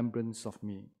in remembrance of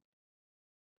me."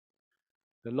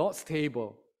 The Lord's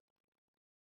table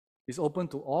is open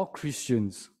to all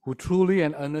Christians who truly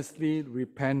and earnestly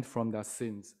repent from their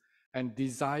sins and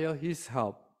desire his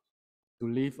help to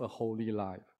live a holy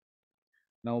life.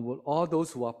 Now, will all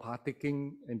those who are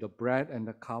partaking in the bread and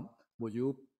the cup, will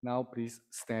you now please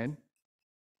stand?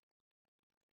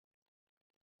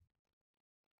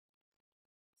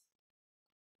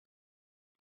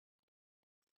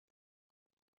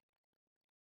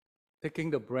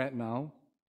 Taking the bread now.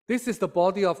 This is the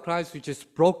body of Christ which is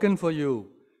broken for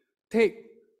you. Take,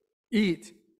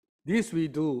 eat. This we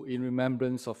do in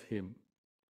remembrance of him.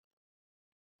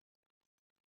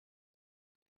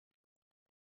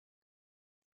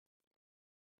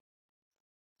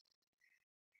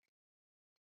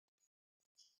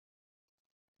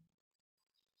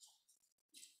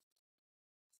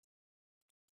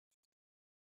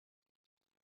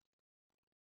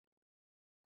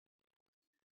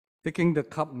 Taking the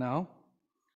cup now.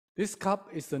 This cup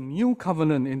is the new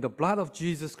covenant in the blood of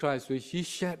Jesus Christ, which he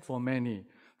shed for many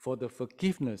for the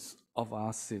forgiveness of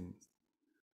our sins.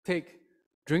 Take,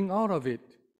 drink out of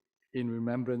it in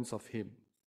remembrance of him.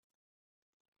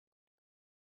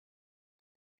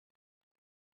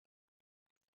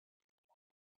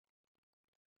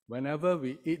 Whenever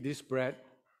we eat this bread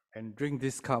and drink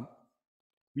this cup,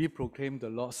 we proclaim the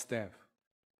Lord's death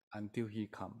until he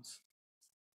comes.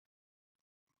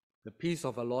 The peace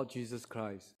of our Lord Jesus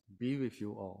Christ be with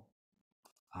you all.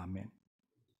 Amen.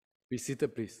 Be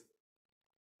seated, please.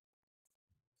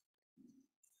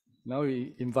 Now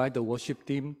we invite the worship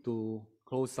team to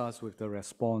close us with the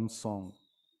response song.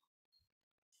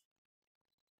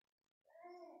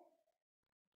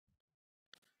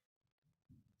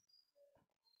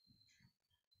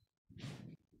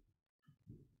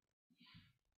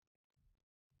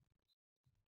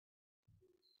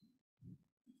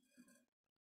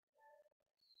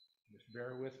 Just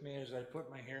bear with me as I put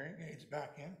my hearing aids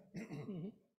back in.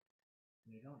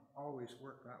 They don't always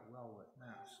work that well with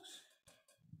masks.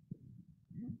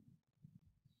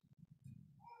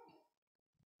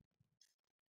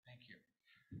 Thank you.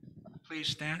 Please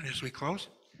stand as we close.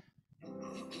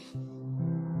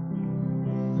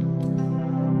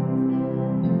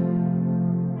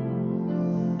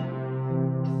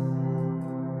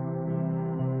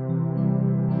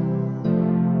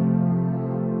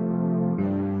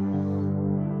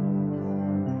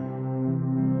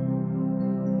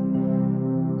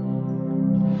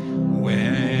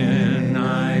 When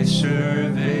I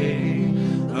survey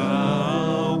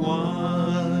the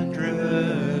wondrous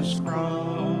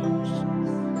cross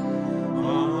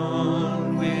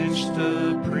on which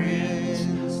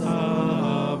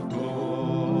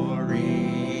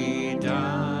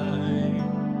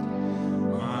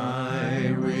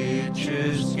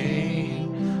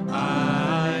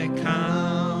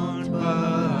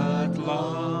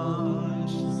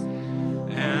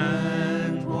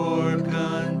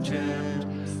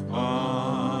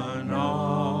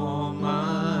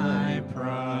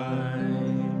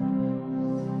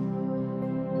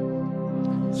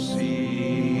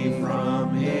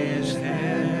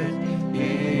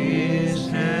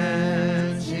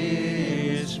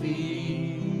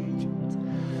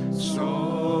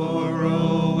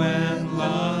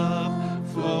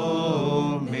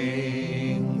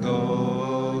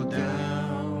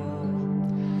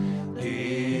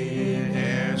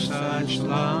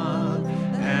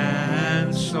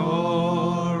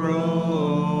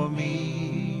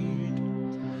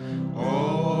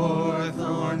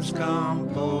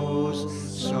composed,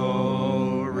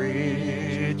 so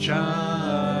rich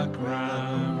a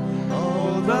crown.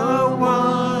 Oh, the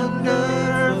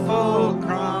wonderful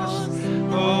cross,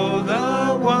 oh,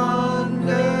 the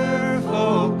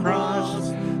wonderful cross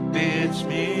bids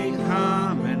me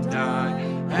come and die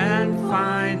and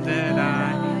find that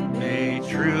I may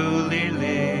truly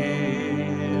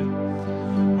live.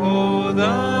 Oh,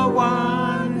 the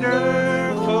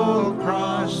wonderful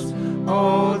cross,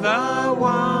 oh, the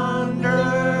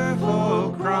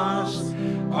wonderful cross,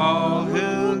 all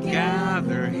who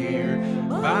gather here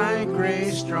by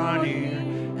grace draw near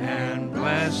and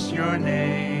bless your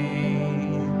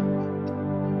name.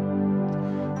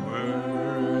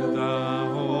 Were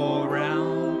the whole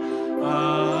realm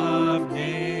of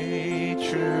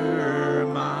nature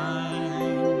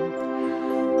mine,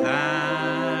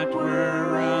 that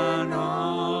were an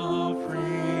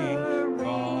offering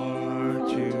far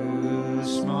too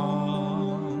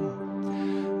small.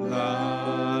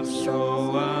 Love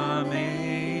so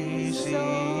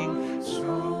amazing,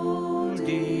 so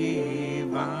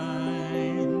divine,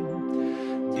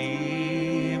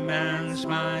 demands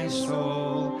my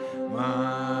soul,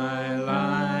 my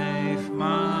life,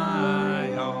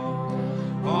 my all.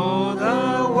 Oh,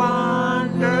 the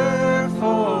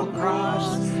wonderful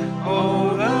cross,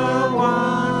 oh, the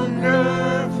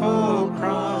wonderful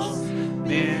cross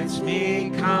bids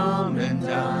me come and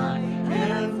die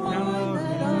and know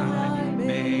that I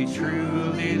may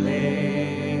truly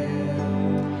live.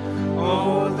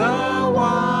 Oh, the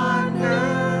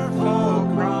wonderful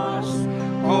cross,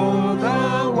 oh,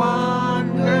 the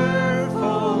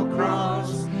wonderful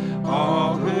cross,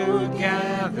 all who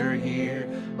gather here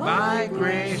by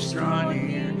grace draw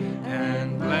near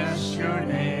and bless your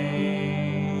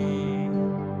name.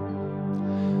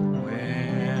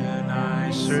 When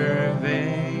I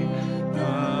survey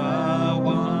the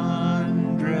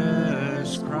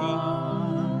wondrous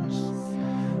cross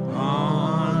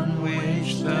on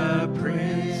which the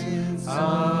Prince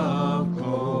of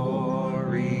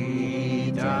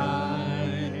Glory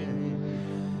died,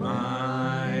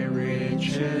 my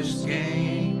richest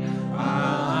gain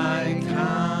I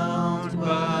count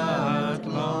but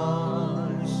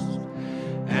lost,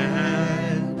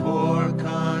 and pour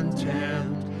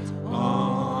contempt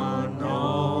on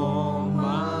all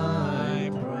my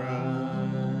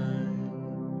pride.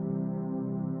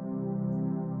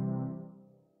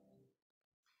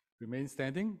 Remain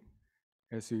standing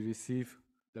as we receive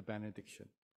the benediction.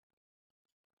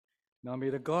 Now may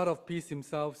the God of peace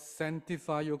himself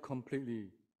sanctify you completely,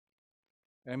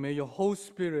 and may your whole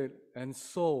spirit and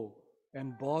soul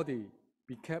and body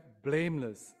be kept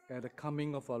blameless at the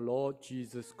coming of our Lord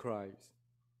Jesus Christ.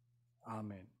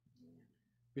 Amen.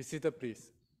 Be seated,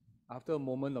 please. After a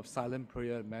moment of silent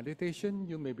prayer and meditation,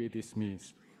 you may be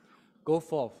dismissed. Go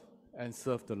forth and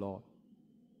serve the Lord.